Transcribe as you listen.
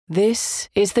This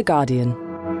is The Guardian.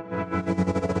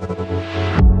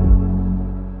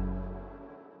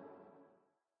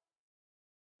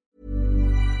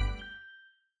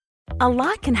 A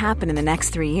lot can happen in the next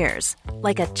 3 years.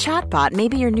 Like a chatbot may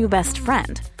be your new best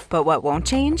friend. But what won't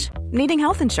change? Needing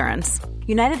health insurance.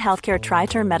 United Healthcare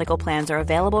Tri-Term Medical Plans are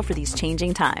available for these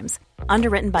changing times.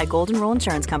 Underwritten by Golden Rule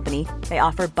Insurance Company, they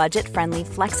offer budget-friendly,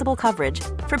 flexible coverage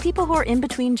for people who are in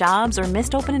between jobs or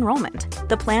missed open enrollment.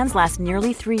 The plans last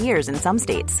nearly 3 years in some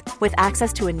states, with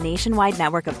access to a nationwide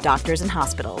network of doctors and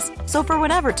hospitals. So for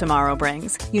whatever tomorrow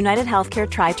brings, United Healthcare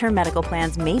Tri-Term Medical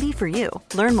Plans may be for you.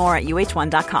 Learn more at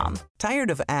uh1.com. Tired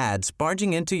of ads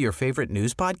barging into your favorite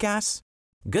news podcasts?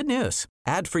 Good news.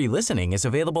 Ad-free listening is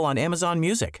available on Amazon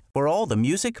Music for all the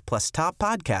music plus top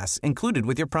podcasts included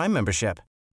with your Prime membership.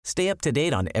 Stay up to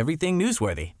date on everything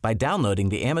newsworthy by downloading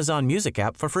the Amazon Music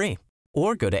app for free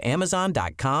or go to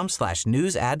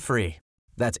amazon.com/news ad free.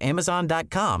 That's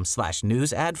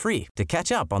amazon.com/news ad free to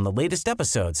catch up on the latest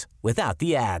episodes without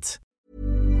the ads.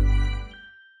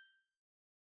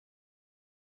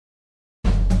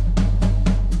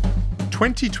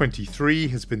 "2023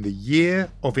 has been the year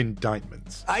of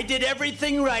indictments. I did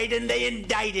everything right and they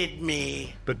indicted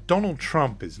me." But Donald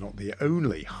Trump is not the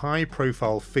only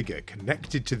high-profile figure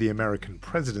connected to the American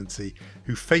presidency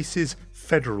who faces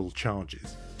federal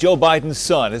charges. Joe Biden's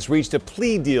son has reached a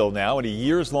plea deal now in a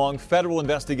years-long federal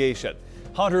investigation.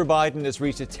 Hunter Biden has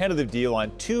reached a tentative deal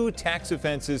on 2 tax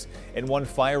offenses and 1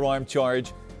 firearm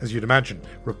charge. As you'd imagine,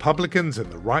 Republicans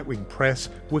and the right-wing press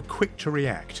were quick to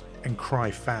react and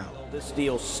cry foul. This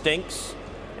deal stinks,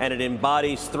 and it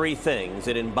embodies 3 things.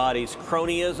 It embodies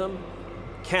cronyism,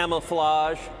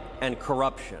 camouflage, and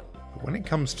corruption. But when it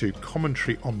comes to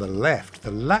commentary on the left,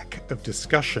 the lack of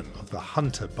discussion of the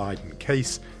Hunter Biden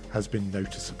case has been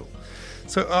noticeable.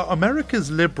 So are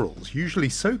America's liberals, usually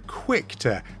so quick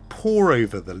to pore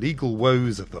over the legal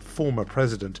woes of the former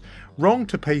president, wrong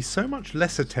to pay so much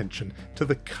less attention to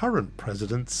the current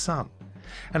president's son?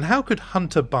 And how could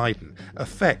Hunter Biden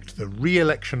affect the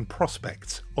re-election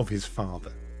prospects of his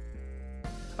father?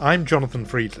 I'm Jonathan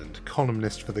Freedland,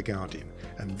 columnist for The Guardian,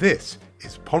 and this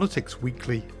is Politics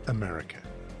Weekly America.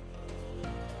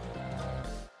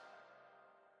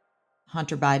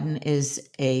 Hunter Biden is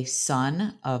a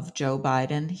son of Joe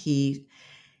Biden.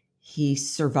 He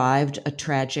survived a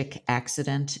tragic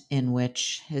accident in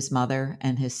which his mother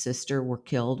and his sister were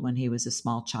killed when he was a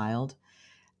small child.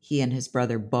 He and his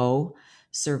brother Beau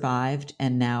survived,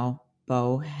 and now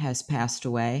Beau has passed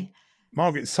away.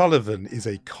 Margaret Sullivan is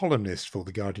a columnist for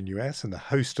The Guardian US and the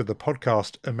host of the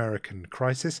podcast American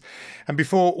Crisis. And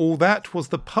before all that was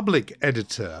the public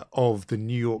editor of the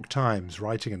New York Times,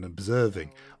 writing and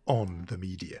observing on the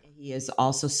media. He is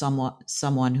also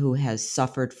someone who has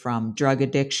suffered from drug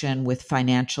addiction with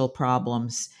financial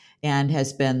problems and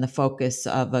has been the focus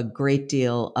of a great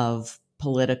deal of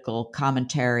political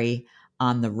commentary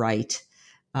on the right.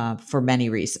 For many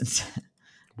reasons.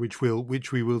 Which we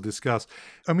will discuss.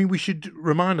 I mean, we should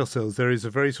remind ourselves there is a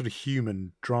very sort of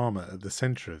human drama at the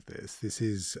centre of this. This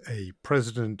is a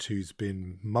president who's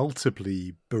been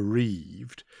multiply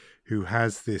bereaved, who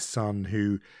has this son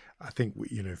who, I think,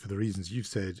 for the reasons you've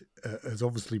said, has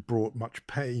obviously brought much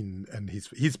pain, and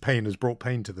his pain has brought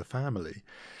pain to the family.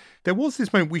 There was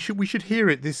this moment, we should hear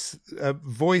it, this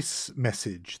voice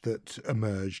message that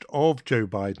emerged of Joe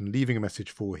Biden leaving a message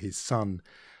for his son,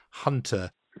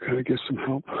 Hunter. Can I get some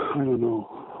help? I don't know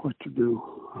what to do.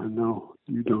 I know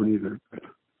you don't either, but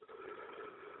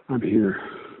I'm here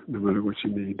no matter what you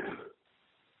need.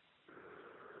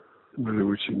 No matter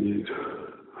what you need,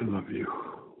 I love you.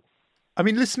 I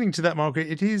mean, listening to that, Margaret,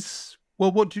 it is,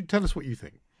 well, tell us what you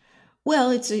think. Well,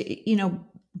 it's,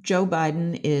 Joe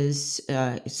Biden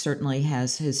certainly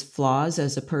has his flaws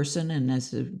as a person and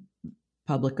as a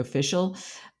public official,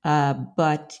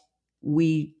 but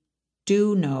we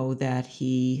do know that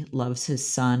he loves his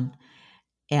son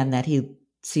and that he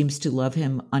seems to love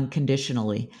him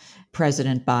unconditionally.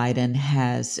 President Biden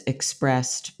has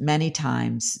expressed many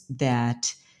times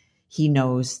that he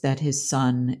knows that his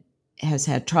son has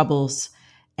had troubles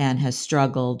and has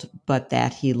struggled, but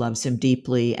that he loves him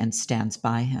deeply and stands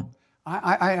by him.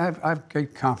 I have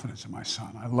great confidence in my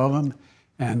son. I love him,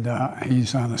 and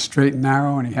he's on the straight and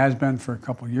narrow, and he has been for a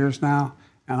couple of years now,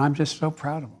 and I'm just so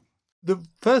proud of him. The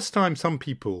first time some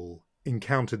people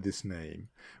encountered this name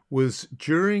was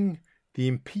during the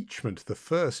impeachment, the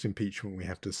first impeachment, we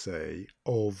have to say,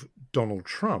 of Donald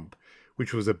Trump,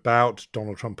 which was about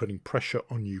Donald Trump putting pressure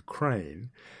on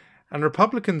Ukraine. And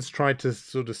Republicans tried to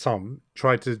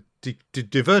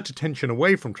divert attention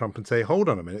away from Trump and say, hold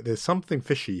on a minute, there's something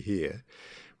fishy here,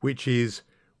 which is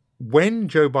when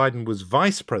Joe Biden was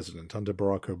vice president under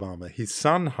Barack Obama, his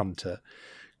son Hunter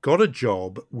got a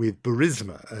job with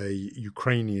Burisma, a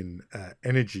Ukrainian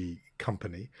energy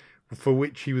company, for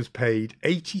which he was paid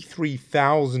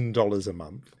 $83,000 a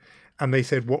month. And they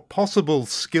said what possible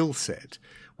skill set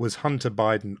was Hunter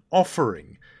Biden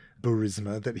offering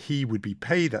Burisma that he would be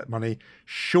paid that money.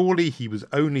 Surely he was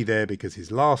only there because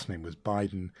his last name was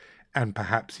Biden, and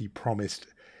perhaps he promised,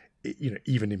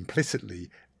 even implicitly,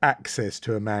 access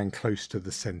to a man close to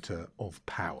the center of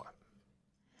power.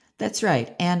 That's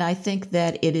right. And I think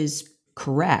that it is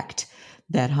correct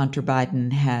that Hunter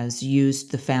Biden has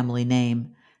used the family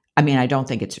name. I mean, I don't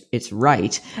think it's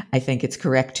right. I think it's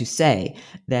correct to say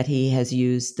that he has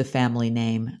used the family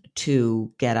name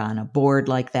to get on a board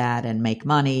like that and make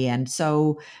money. And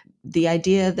so the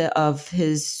idea of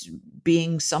his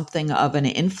being something of an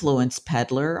influence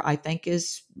peddler, I think,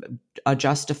 is a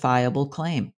justifiable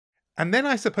claim. And then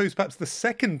I suppose perhaps the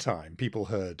second time people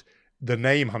heard the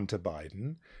name Hunter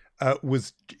Biden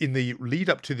was in the lead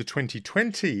up to the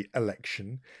 2020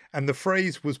 election, and the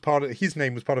phrase was his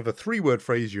name was part of a 3-word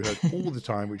phrase you heard all the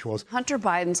time, which was Hunter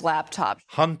Biden's laptop.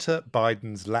 Hunter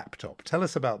Biden's laptop. Tell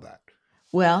us about that.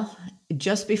 Well,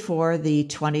 just before the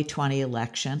 2020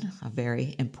 election, a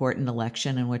very important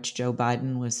election in which Joe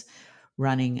Biden was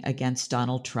running against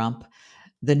Donald Trump,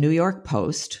 the New York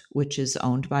Post, which is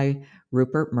owned by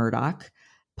Rupert Murdoch,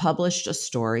 published a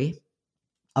story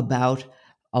about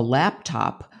a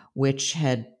laptop which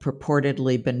had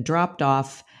purportedly been dropped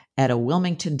off at a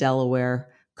Wilmington, Delaware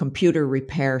computer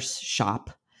repair shop.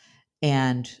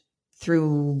 And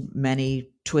through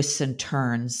many twists and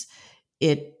turns,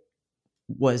 it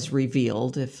was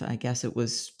revealed, I guess it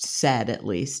was said at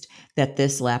least, that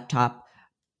this laptop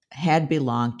had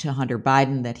belonged to Hunter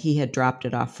Biden, that he had dropped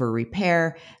it off for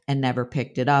repair and never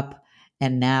picked it up.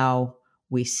 And now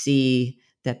we see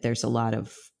that there's a lot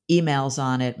of emails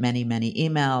on it, many, many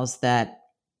emails that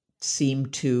seem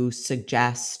to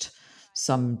suggest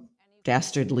some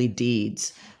dastardly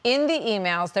deeds. In the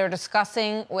emails, they're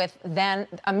discussing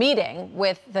a meeting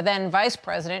with the then Vice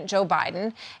President, Joe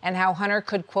Biden, and how Hunter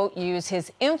could, quote, use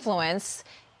his influence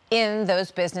in those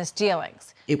business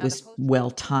dealings. It was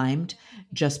well-timed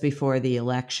just before the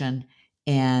election,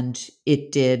 and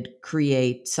it did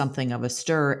create something of a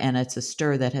stir, and it's a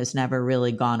stir that has never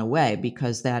really gone away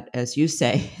because that, as you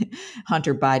say,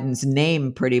 Hunter Biden's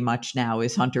name pretty much now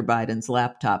is Hunter Biden's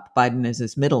laptop. Biden is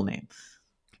his middle name.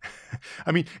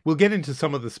 I mean, we'll get into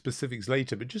some of the specifics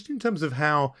later, but just in terms of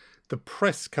how the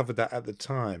press covered that at the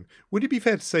time, would it be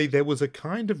fair to say there was a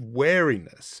kind of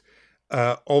wariness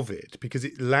of it because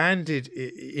it landed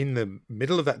in the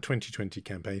middle of that 2020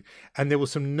 campaign, and there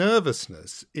was some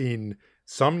nervousness in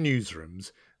some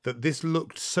newsrooms that this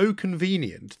looked so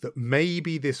convenient that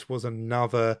maybe this was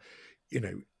another,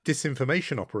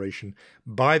 disinformation operation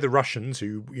by the Russians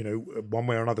who, one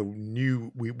way or another we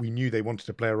knew they wanted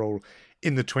to play a role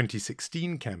in the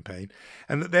 2016 campaign,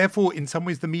 and that therefore in some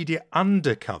ways the media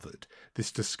undercovered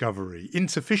this discovery,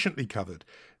 insufficiently covered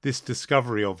this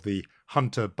discovery of the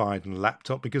Hunter Biden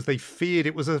laptop because they feared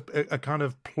it was a kind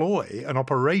of ploy, an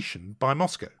operation by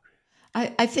Moscow.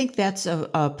 I think that's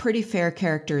a pretty fair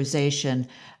characterization.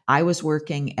 I was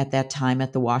working at that time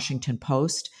at the Washington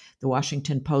Post. The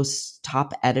Washington Post's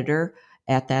top editor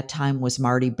at that time was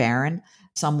Marty Barron,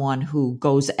 someone who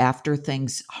goes after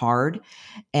things hard,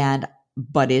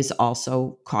 but is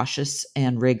also cautious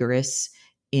and rigorous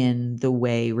in the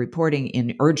way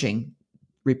in urging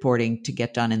reporting to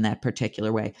get done in that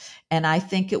particular way. And I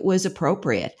think it was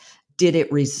appropriate. Did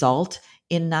it result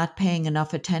in not paying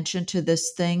enough attention to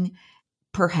this thing?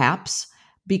 Perhaps,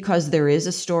 because there is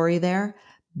a story there,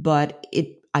 but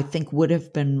I think would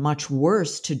have been much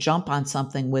worse to jump on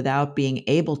something without being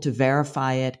able to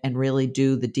verify it and really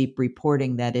do the deep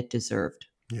reporting that it deserved.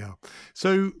 Yeah.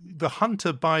 So the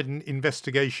Hunter Biden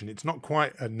investigation, it's not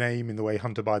quite a name in the way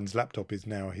Hunter Biden's laptop is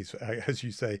now, as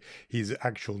you say, his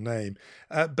actual name.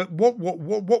 But what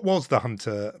was the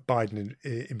Hunter Biden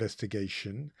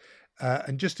investigation?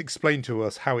 And just explain to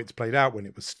us how it's played out when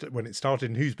it started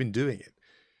and who's been doing it.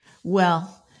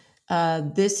 Well,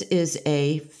 this is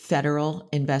a federal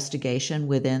investigation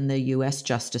within the U.S.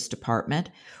 Justice Department,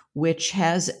 which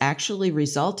has actually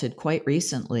resulted quite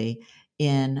recently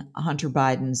in Hunter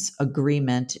Biden's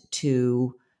agreement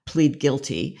to plead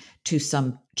guilty to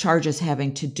some charges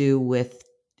having to do with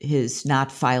his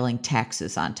not filing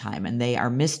taxes on time, and they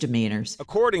are misdemeanors.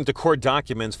 According to court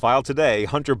documents filed today,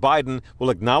 Hunter Biden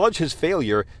will acknowledge his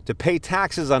failure to pay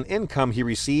taxes on income he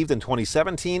received in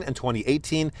 2017 and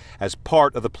 2018 as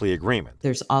part of the plea agreement.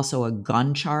 There's also a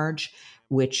gun charge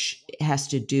which has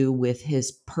to do with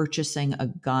his purchasing a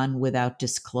gun without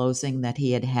disclosing that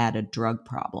he had had a drug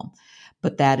problem.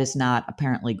 But that is not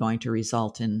apparently going to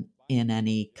result in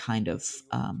any kind of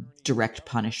direct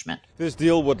punishment. This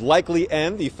deal would likely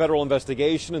end the federal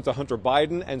investigation into Hunter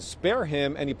Biden and spare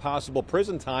him any possible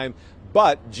prison time.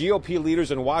 But GOP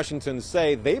leaders in Washington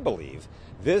say they believe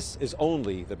this is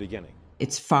only the beginning.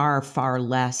 It's far, far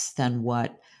less than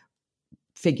what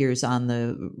figures on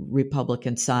the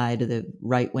Republican side, the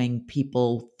right-wing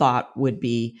people thought would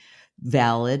be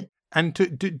valid. And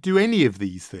do any of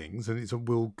these things, and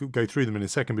we'll go through them in a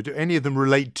second, but do any of them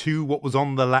relate to what was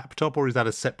on the laptop, or is that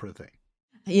a separate thing?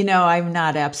 You know, I'm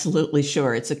not absolutely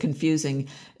sure. It's a confusing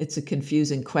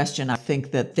question. I think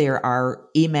that there are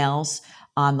emails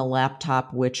on the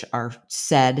laptop which are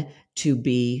said to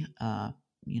be,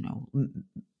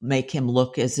 make him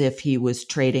look as if he was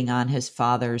trading on his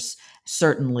father's,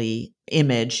 certainly,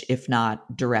 image, if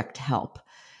not direct help.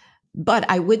 But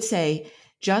I would say,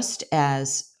 just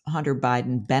as Hunter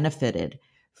Biden benefited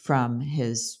from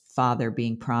his father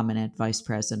being prominent vice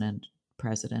president,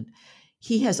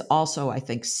 he has also, I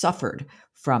think, suffered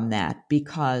from that,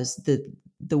 because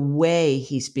the way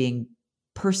he's being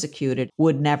persecuted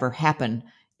would never happen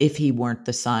if he weren't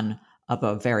the son of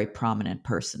a very prominent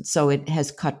person. So it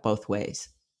has cut both ways.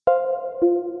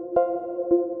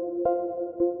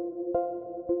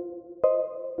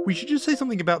 We should just say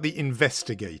something about the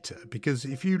investigator, because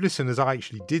if you listen, as I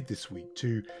actually did this week,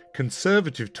 to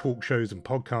conservative talk shows and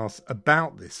podcasts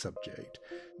about this subject,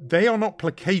 they are not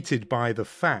placated by the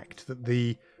fact that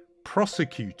the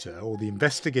prosecutor or the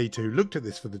investigator who looked at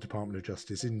this for the Department of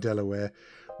Justice in Delaware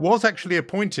was actually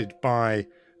appointed by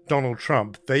Donald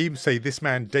Trump. They say this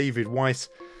man, David Weiss,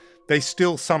 they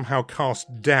still somehow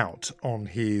cast doubt on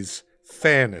his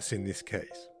fairness in this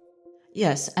case.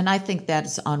 Yes, and I think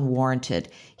that's unwarranted.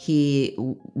 He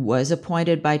was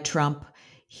appointed by Trump.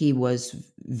 He was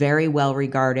very well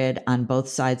regarded on both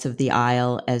sides of the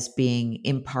aisle as being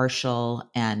impartial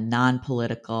and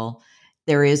non-political.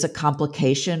 There is a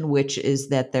complication, which is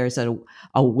that there's a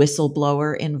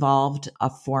whistleblower involved, a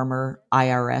former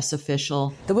IRS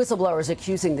official. The whistleblower is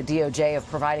accusing the DOJ of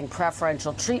providing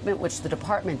preferential treatment, which the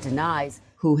department denies.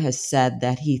 Who has said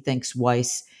that he thinks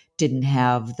Weiss didn't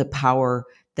have the power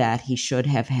that he should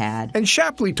have had. And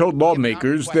Shapley told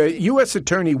lawmakers that U.S.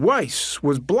 Attorney Weiss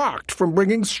was blocked from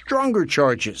bringing stronger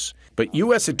charges. But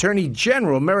U.S. Attorney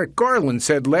General Merrick Garland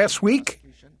said last week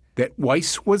that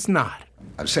Weiss was not.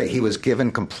 I'm saying he was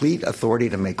given complete authority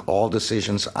to make all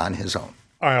decisions on his own.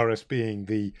 IRS being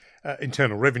the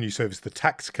Internal Revenue Service, the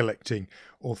tax collecting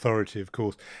authority, of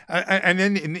course. And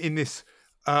then in this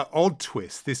odd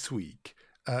twist this week,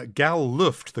 Gal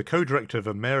Luft, the co-director of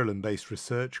a Maryland-based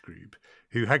research group,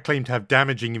 who had claimed to have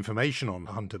damaging information on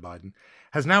Hunter Biden,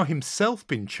 has now himself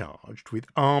been charged with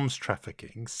arms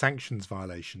trafficking, sanctions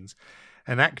violations,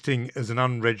 and acting as an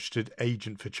unregistered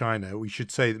agent for China. We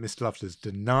should say that Mr. Luft has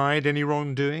denied any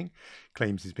wrongdoing,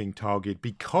 claims he's being targeted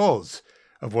because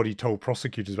of what he told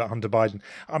prosecutors about Hunter Biden.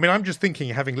 I mean, I'm just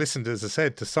thinking, having listened, as I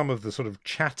said, to some of the sort of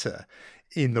chatter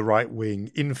in the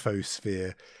right-wing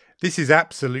infosphere, this is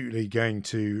absolutely going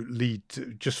to lead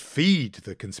to just feed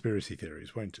the conspiracy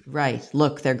theories, won't it? Right.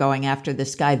 Look, they're going after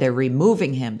this guy. They're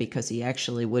removing him because he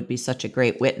actually would be such a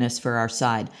great witness for our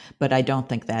side. But I don't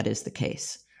think that is the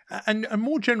case. And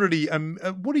more generally,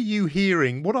 what are you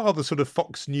hearing? What are the sort of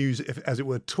Fox News, as it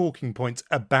were, talking points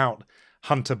about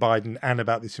Hunter Biden and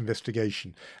about this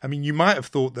investigation? I mean, you might have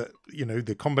thought that, you know,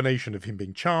 the combination of him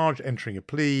being charged, entering a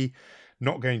plea,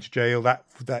 not going to jail,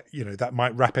 that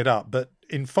might wrap it up. But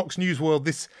in Fox News world,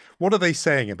 what are they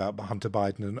saying about Hunter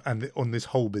Biden and on this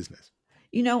whole business?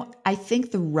 You know, I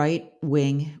think the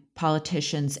right-wing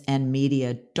politicians and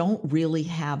media don't really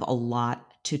have a lot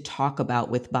to talk about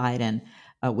with Biden,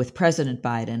 with President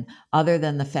Biden, other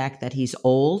than the fact that he's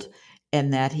old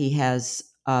and that he has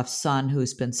a son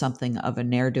who's been something of a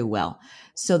ne'er-do-well.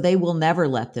 So they will never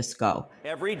let this go.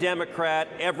 Every Democrat,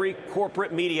 every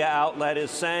corporate media outlet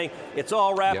is saying it's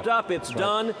all wrapped up, it's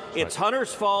done, it's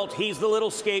Hunter's fault, he's the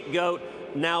little scapegoat,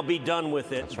 now be done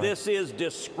with it. This is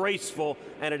disgraceful,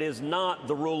 and it is not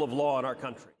the rule of law in our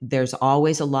country. There's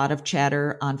always a lot of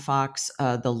chatter on Fox.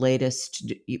 The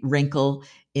latest wrinkle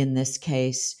in this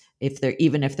case,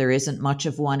 even if there isn't much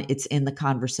of one, it's in the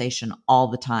conversation all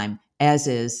the time, as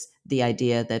is the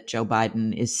idea that Joe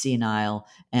Biden is senile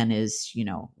and is,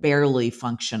 barely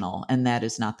functional. And that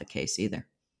is not the case either.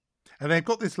 And they've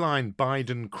got this line,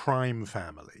 Biden crime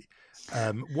family.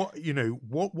 What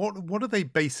are they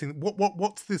basing?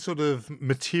 What's the sort of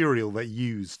material they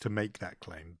use to make that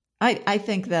claim? I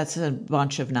think that's a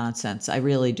bunch of nonsense. I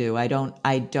really do. I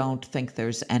don't think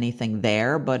there's anything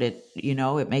there, but it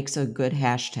makes a good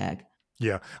hashtag.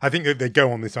 Yeah, I think that they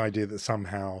go on this idea that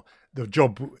somehow the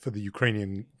job for the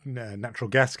Ukrainian natural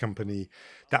gas company,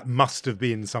 that must have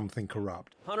been something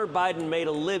corrupt. Hunter Biden made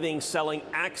a living selling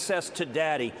access to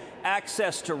daddy,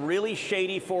 access to really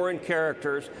shady foreign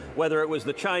characters, whether it was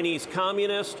the Chinese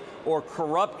communist or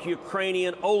corrupt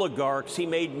Ukrainian oligarchs. He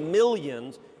made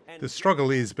millions. The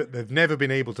struggle is, but they've never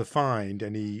been able to find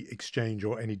any exchange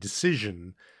or any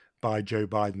decision by Joe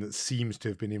Biden that seems to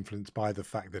have been influenced by the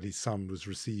fact that his son was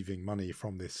receiving money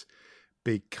from this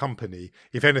big company.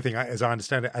 If anything, as I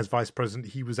understand it, as vice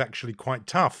president, he was actually quite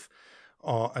tough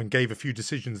and gave a few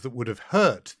decisions that would have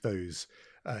hurt those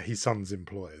his son's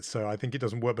employers. So I think it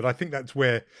doesn't work, but I think that's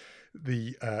where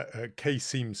the case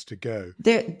seems to go.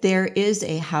 There is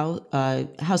a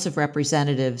House of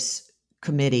Representatives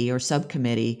committee or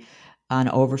subcommittee on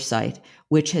oversight,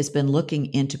 which has been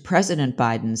looking into President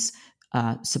Biden's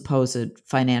supposed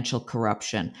financial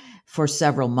corruption for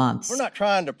several months. We're not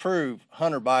trying to prove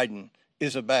Hunter Biden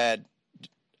is a bad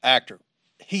actor.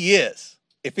 He is.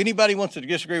 If anybody wants to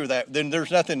disagree with that, then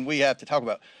there's nothing we have to talk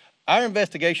about. Our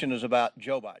investigation is about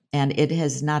Joe Biden. And it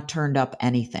has not turned up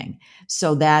anything.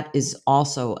 So that is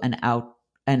also an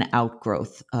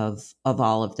outgrowth of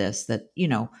all of this, that,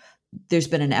 there's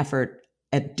been an effort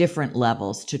at different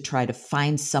levels to try to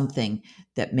find something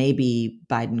that maybe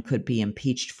Biden could be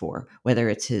impeached for, whether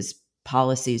it's his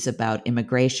policies about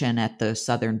immigration at the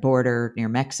southern border near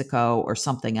Mexico or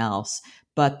something else,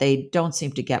 but they don't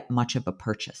seem to get much of a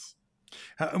purchase.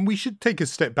 And we should take a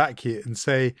step back here and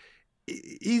say,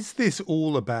 is this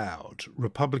all about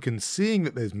Republicans seeing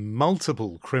that there's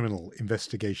multiple criminal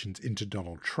investigations into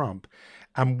Donald Trump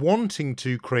and wanting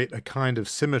to create a kind of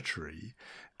symmetry,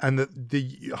 and that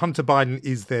the Hunter Biden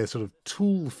is their sort of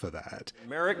tool for that?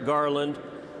 Merrick Garland,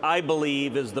 I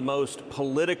believe, is the most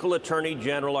political attorney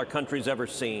general our country's ever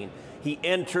seen. He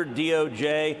entered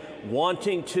DOJ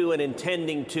wanting to and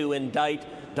intending to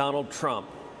indict Donald Trump.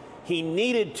 He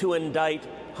needed to indict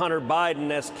Hunter Biden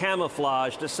as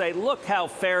camouflage to say, look how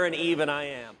fair and even I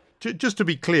am. Just to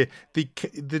be clear,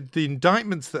 the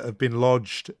indictments that have been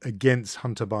lodged against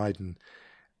Hunter Biden,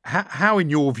 how,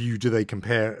 in your view, do they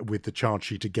compare with the charge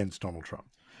sheet against Donald Trump?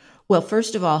 Well,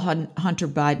 first of all, Hunter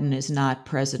Biden is not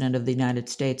president of the United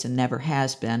States and never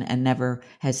has been and never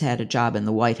has had a job in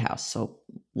the White House. So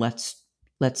let's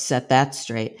set that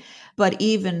straight. But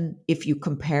even if you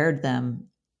compared them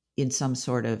in some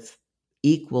sort of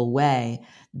equal way,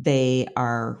 they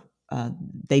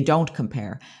don't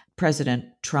compare. President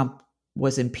Trump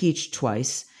was impeached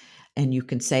twice, and you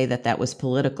can say that was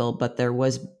political, but there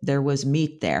was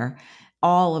meat there.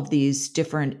 All of these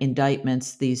different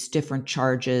indictments, these different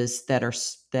charges that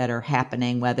are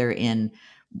happening, whether in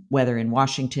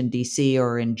Washington, D.C.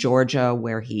 or in Georgia,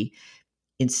 where he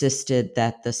insisted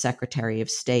that the Secretary of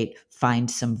State find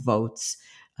some votes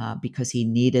because he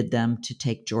needed them to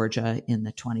take Georgia in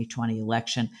the 2020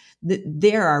 election.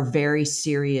 There are very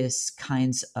serious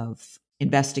kinds of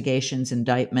investigations,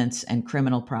 indictments, and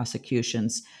criminal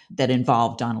prosecutions that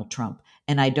involve Donald Trump.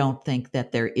 And I don't think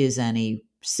that there is any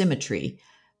symmetry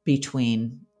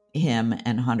between him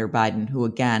and Hunter Biden, who,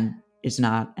 again, is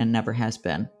not and never has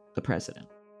been the president.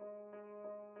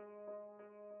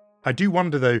 I do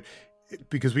wonder, though,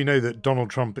 because we know that Donald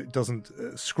Trump doesn't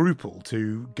scruple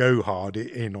to go hard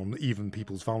in on even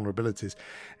people's vulnerabilities.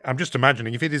 I'm just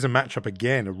imagining if it is a matchup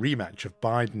again, a rematch of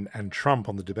Biden and Trump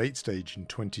on the debate stage in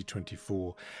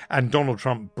 2024, and Donald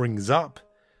Trump brings up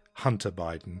Hunter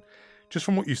Biden, just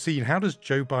from what you've seen, how does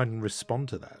Joe Biden respond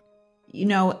to that?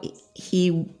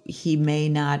 He may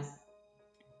not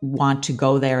want to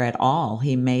go there at all.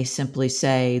 He may simply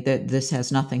say that this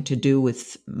has nothing to do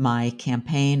with my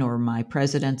campaign or my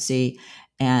presidency,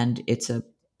 and it's a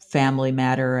family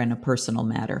matter and a personal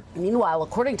matter. Meanwhile,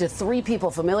 according to 3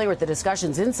 people familiar with the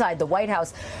discussions inside the White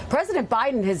House, President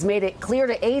Biden has made it clear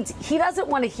to aides he doesn't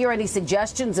want to hear any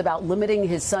suggestions about limiting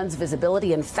his son's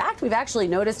visibility. In fact, we've actually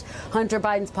noticed Hunter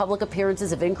Biden's public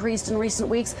appearances have increased in recent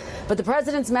weeks. But the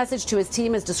president's message to his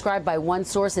team is described by one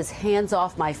source as hands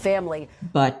off my family.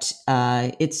 But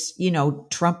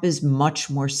Trump is much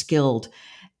more skilled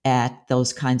at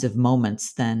those kinds of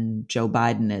moments than Joe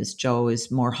Biden is. Joe is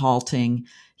more halting.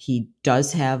 He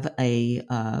does have a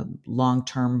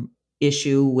long-term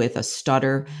issue with a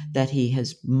stutter that he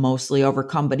has mostly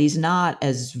overcome, but he's not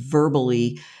as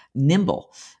verbally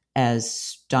nimble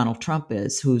as Donald Trump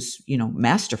is, who's,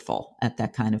 masterful at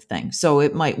that kind of thing. So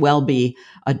it might well be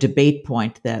a debate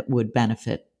point that would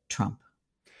benefit Trump.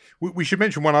 We should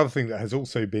mention one other thing that has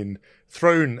also been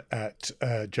thrown at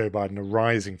Joe Biden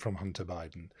arising from Hunter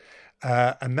Biden,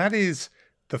 and that is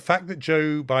the fact that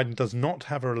Joe Biden does not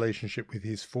have a relationship with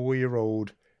his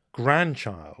 4-year-old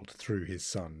grandchild through his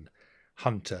son,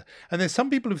 Hunter. And there's some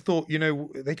people who've thought,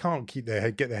 they can't get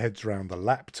their heads around the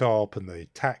laptop and the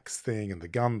tax thing and the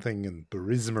gun thing and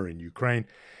Burisma in Ukraine.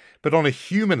 But on a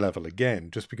human level,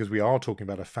 again, just because we are talking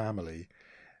about a family,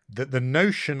 that the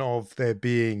notion of there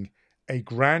being a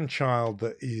grandchild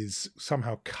that is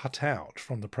somehow cut out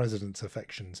from the president's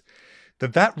affections,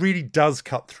 that really does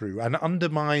cut through and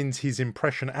undermines his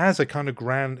impression as a kind of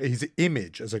his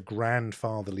image as a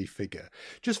grandfatherly figure.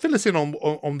 Just fill us in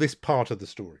on this part of the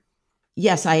story.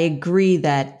 Yes, I agree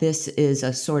that this is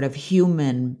a sort of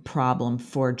human problem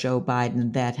for Joe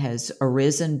Biden that has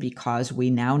arisen because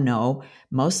we now know,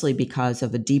 mostly because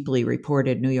of a deeply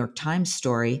reported New York Times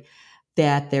story,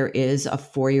 that there is a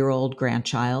 4-year-old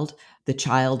grandchild, the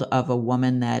child of a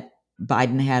woman that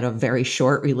Biden had a very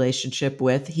short relationship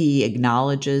with.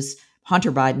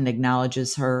 Hunter Biden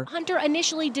acknowledges her. Hunter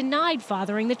initially denied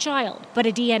fathering the child, but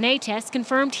a DNA test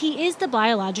confirmed he is the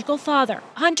biological father.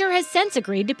 Hunter has since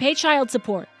agreed to pay child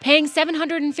support, paying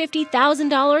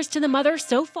 $750,000 to the mother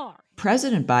so far.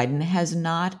 President Biden has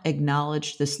not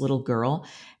acknowledged this little girl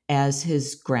as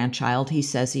his grandchild. He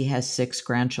says he has 6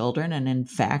 grandchildren, and in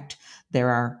fact, there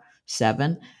are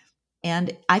 7.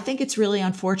 And I think it's really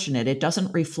unfortunate. It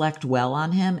doesn't reflect well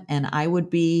on him, and I would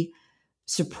be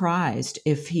surprised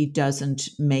if he doesn't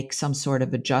make some sort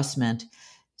of adjustment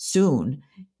soon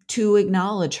to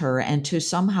acknowledge her and to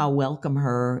somehow welcome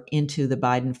her into the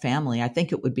Biden family. I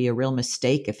think it would be a real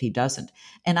mistake if he doesn't.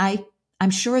 And I'm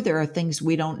sure there are things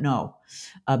we don't know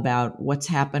about what's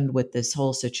happened with this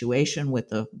whole situation, with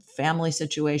the family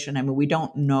situation. I mean, we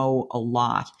don't know a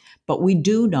lot, but we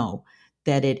do know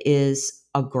that it is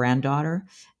a granddaughter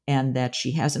and that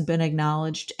she hasn't been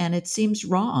acknowledged. And it seems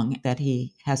wrong that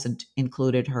he hasn't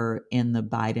included her in the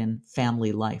Biden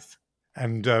family life.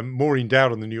 And Maureen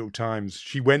Dowd on the New York Times,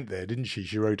 she went there, didn't she?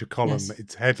 She wrote a column, yes.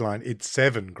 Its headline, "It's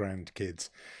 7 grandkids,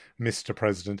 Mr.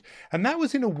 President." And that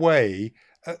was in a way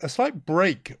a slight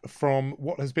break from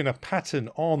what has been a pattern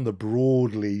on the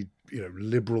broadly,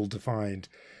 liberal defined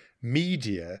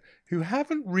media, who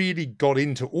haven't really got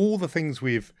into all the things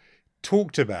we've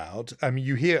talked about. I mean,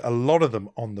 you hear a lot of them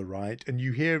on the right, and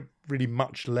you hear really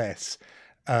much less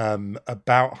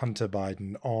about Hunter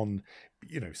Biden on,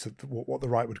 what the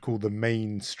right would call the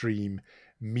mainstream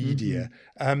media.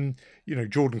 Mm-hmm.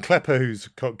 Jordan Klepper, who's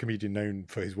a comedian known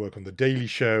for his work on The Daily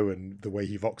Show and the way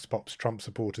he vox pops Trump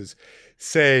supporters,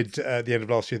 said at the end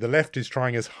of last year, the left is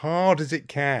trying as hard as it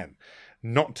can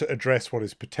not to address what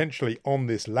is potentially on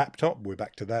this laptop, we're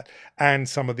back to that, and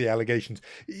some of the allegations.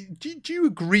 Do you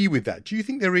agree with that? Do you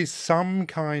think there is some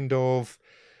kind of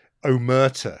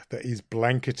omerta that is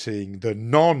blanketing the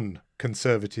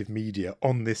non-conservative media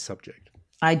on this subject?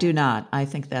 I do not. I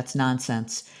think that's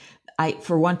nonsense.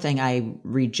 For one thing, I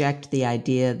reject the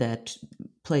idea that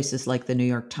places like the New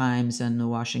York Times and the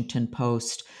Washington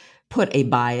Post put a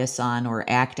bias on or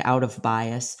act out of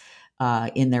bias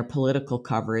in their political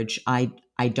coverage. I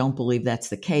don't believe that's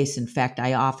the case. In fact,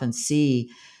 I often see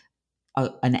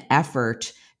an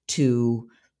effort to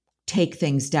take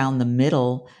things down the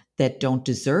middle that don't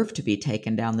deserve to be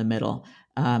taken down the middle.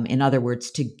 In other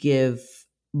words, to give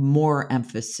more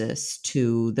emphasis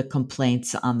to the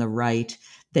complaints on the right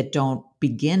that don't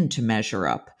begin to measure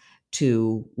up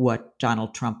to what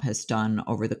Donald Trump has done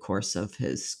over the course of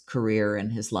his career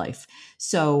and his life.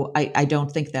 So I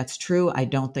don't think that's true. I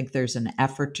don't think there's an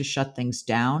effort to shut things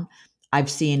down.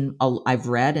 I've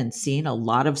read and seen a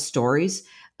lot of stories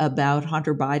about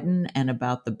Hunter Biden and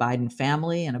about the Biden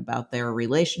family and about their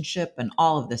relationship and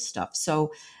all of this stuff.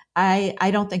 So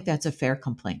I don't think that's a fair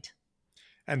complaint.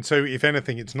 And so, if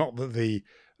anything, it's not that the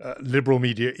liberal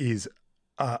media is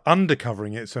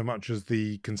undercovering it so much as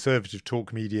the conservative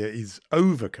talk media is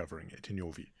overcovering it, in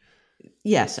your view.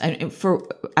 Yes,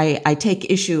 I take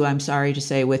issue, I'm sorry to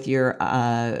say, with your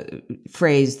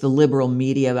phrase, the liberal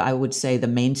media. I would say the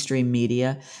mainstream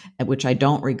media, which I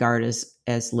don't regard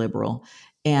as liberal.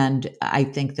 And I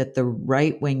think that the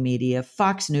right-wing media,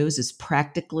 Fox News is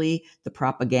practically the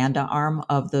propaganda arm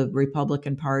of the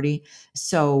Republican Party.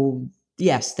 So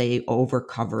yes, they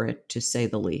overcover it, to say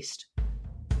the least.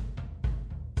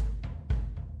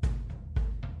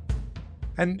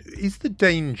 And is the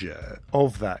danger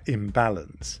of that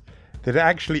imbalance that it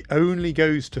actually only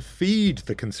goes to feed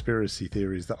the conspiracy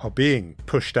theories that are being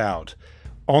pushed out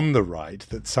on the right,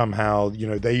 that somehow,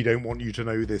 they don't want you to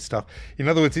know this stuff? In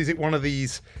other words, is it one of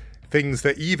these things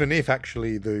that even if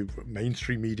actually the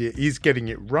mainstream media is getting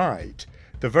it right,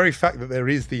 the very fact that there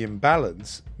is the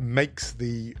imbalance makes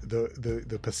the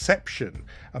perception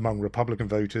among Republican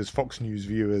voters, Fox News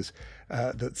viewers,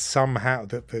 that somehow,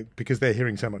 because they're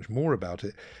hearing so much more about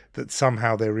it, that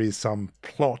somehow there is some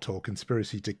plot or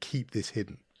conspiracy to keep this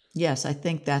hidden. Yes, I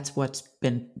think that's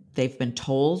they've been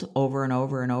told over and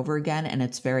over and over again, and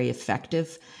it's very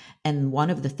effective. And one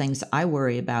of the things I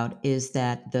worry about is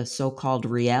that the so-called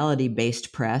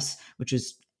reality-based press, which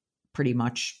is pretty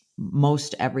much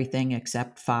most everything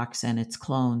except Fox and its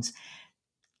clones,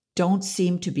 don't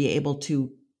seem to be able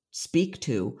to speak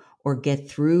to or get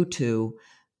through to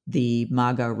the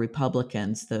MAGA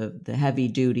Republicans, the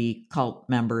heavy-duty cult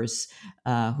members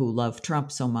who love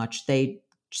Trump so much. They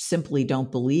simply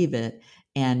don't believe it,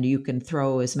 and you can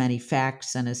throw as many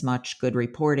facts and as much good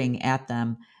reporting at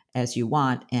them as you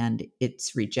want, and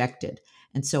it's rejected.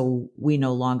 And so we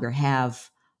no longer have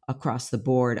across the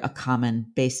board a common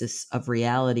basis of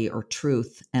reality or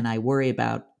truth, and I worry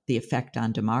about the effect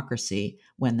on democracy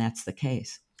when that's the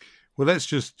case. Well, let's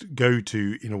just go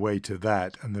in a way to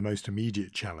that and the most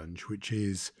immediate challenge, which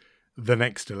is the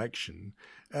next election.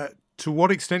 To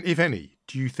what extent, if any,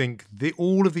 do you think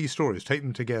all of these stories, take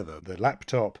them together, the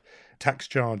laptop, tax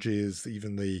charges,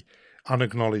 even the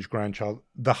unacknowledged grandchild,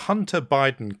 the Hunter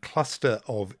Biden cluster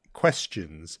of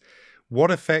questions,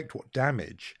 what effect, what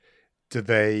damage could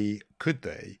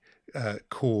they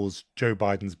cause Joe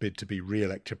Biden's bid to be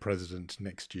re-elected president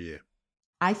next year?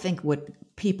 I think what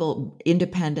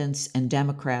independents and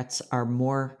Democrats are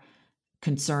more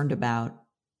concerned about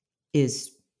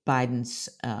is Biden's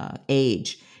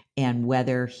age and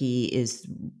whether he is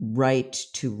right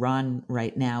to run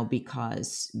right now,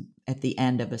 because at the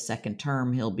end of a second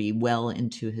term, he'll be well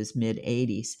into his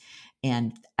mid-80s.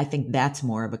 And I think that's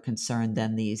more of a concern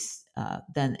than these.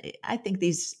 I think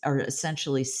these are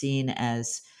essentially seen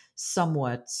as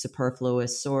somewhat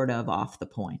superfluous, sort of off the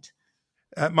point.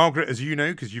 Margaret, as you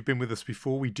know, because you've been with us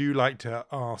before, we do like to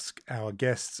ask our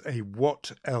guests a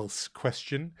what else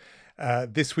question.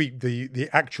 This week, the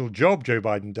actual job Joe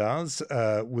Biden does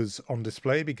was on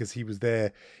display because he was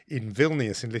there in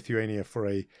Vilnius in Lithuania for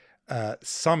a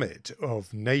summit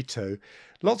of NATO.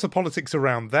 Lots of politics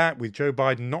around that, with Joe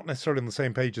Biden not necessarily on the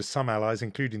same page as some allies,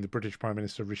 including the British Prime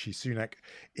Minister Rishi Sunak,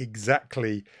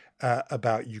 exactly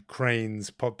about Ukraine's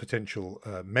potential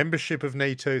membership of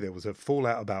NATO. There was a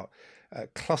fallout about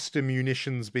cluster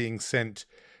munitions being sent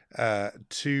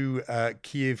to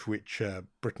Kyiv, which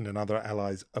Britain and other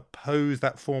allies oppose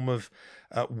that form of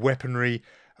weaponry.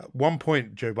 At one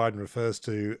point, Joe Biden refers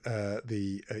to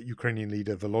the Ukrainian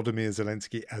leader Volodymyr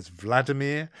Zelensky as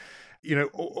Vladimir. You know,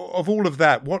 of all of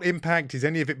that, what impact is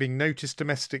any of it being noticed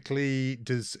domestically?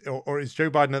 Or is Joe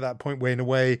Biden at that point where, in a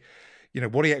way, you know,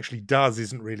 what he actually does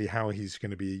isn't really how he's going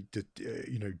to be,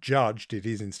 judged. It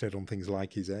is instead on things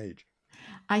like his age.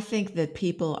 I think that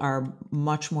people are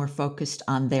much more focused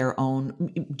on their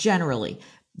own, generally,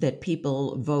 that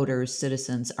people, voters,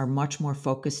 citizens are much more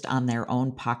focused on their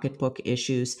own pocketbook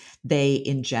issues. They,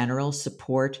 in general,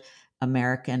 support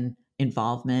American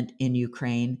involvement in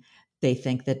Ukraine. They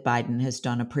think that Biden has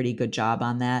done a pretty good job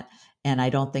on that. And I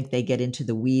don't think they get into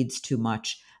the weeds too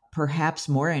much. Perhaps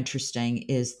more interesting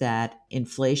is that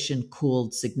inflation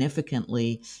cooled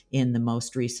significantly in the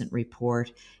most recent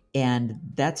report. And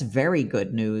that's very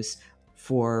good news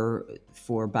for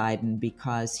Biden,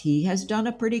 because he has done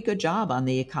a pretty good job on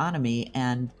the economy,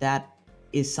 and that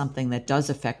is something that does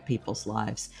affect people's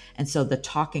lives. And so the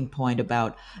talking point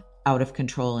about out of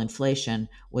control inflation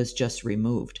was just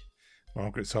removed.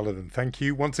 Margaret Sullivan, thank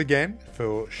you once again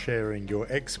for sharing your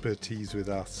expertise with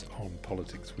us on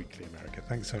Politics Weekly America.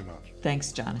 Thanks so much.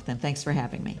 Thanks, Jonathan. Thanks for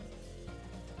having me.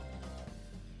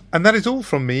 And that is all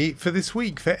from me for this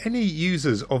week. For any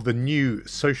users of the new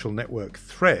social network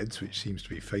Threads, which seems to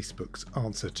be Facebook's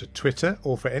answer to Twitter,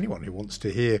 or for anyone who wants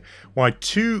to hear why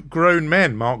two grown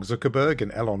men, Mark Zuckerberg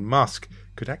and Elon Musk,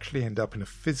 could actually end up in a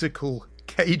physical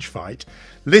cage fight,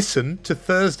 listen to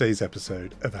Thursday's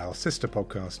episode of our sister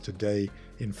podcast, Today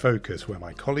in Focus, where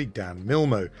my colleague Dan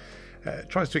Milmo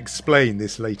tries to explain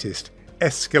this latest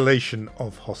escalation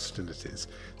of hostilities.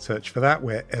 Search for that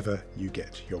wherever you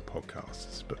get your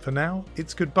podcasts. But for now,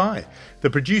 it's goodbye. The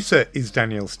producer is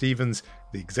Danielle Stevens,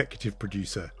 the executive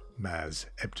producer, Maz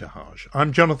Ebtehaj.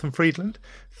 I'm Jonathan Freedland.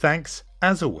 Thanks,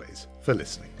 as always, for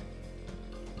listening.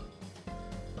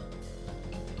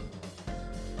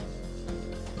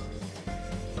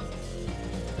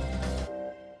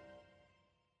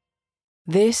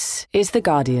 This is The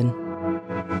Guardian.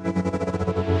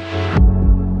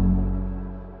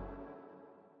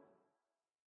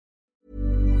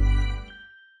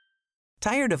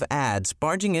 Tired of ads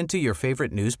barging into your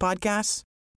favorite news podcasts?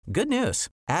 Good news.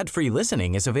 Ad-free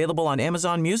listening is available on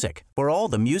Amazon Music for all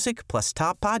the music plus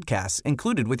top podcasts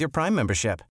included with your Prime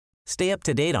membership. Stay up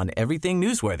to date on everything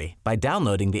newsworthy by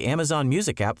downloading the Amazon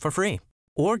Music app for free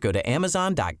or go to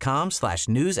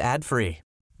amazon.com/news ad free.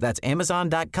 That's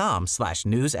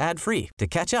amazon.com/news ad free to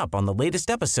catch up on the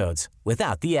latest episodes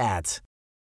without the ads.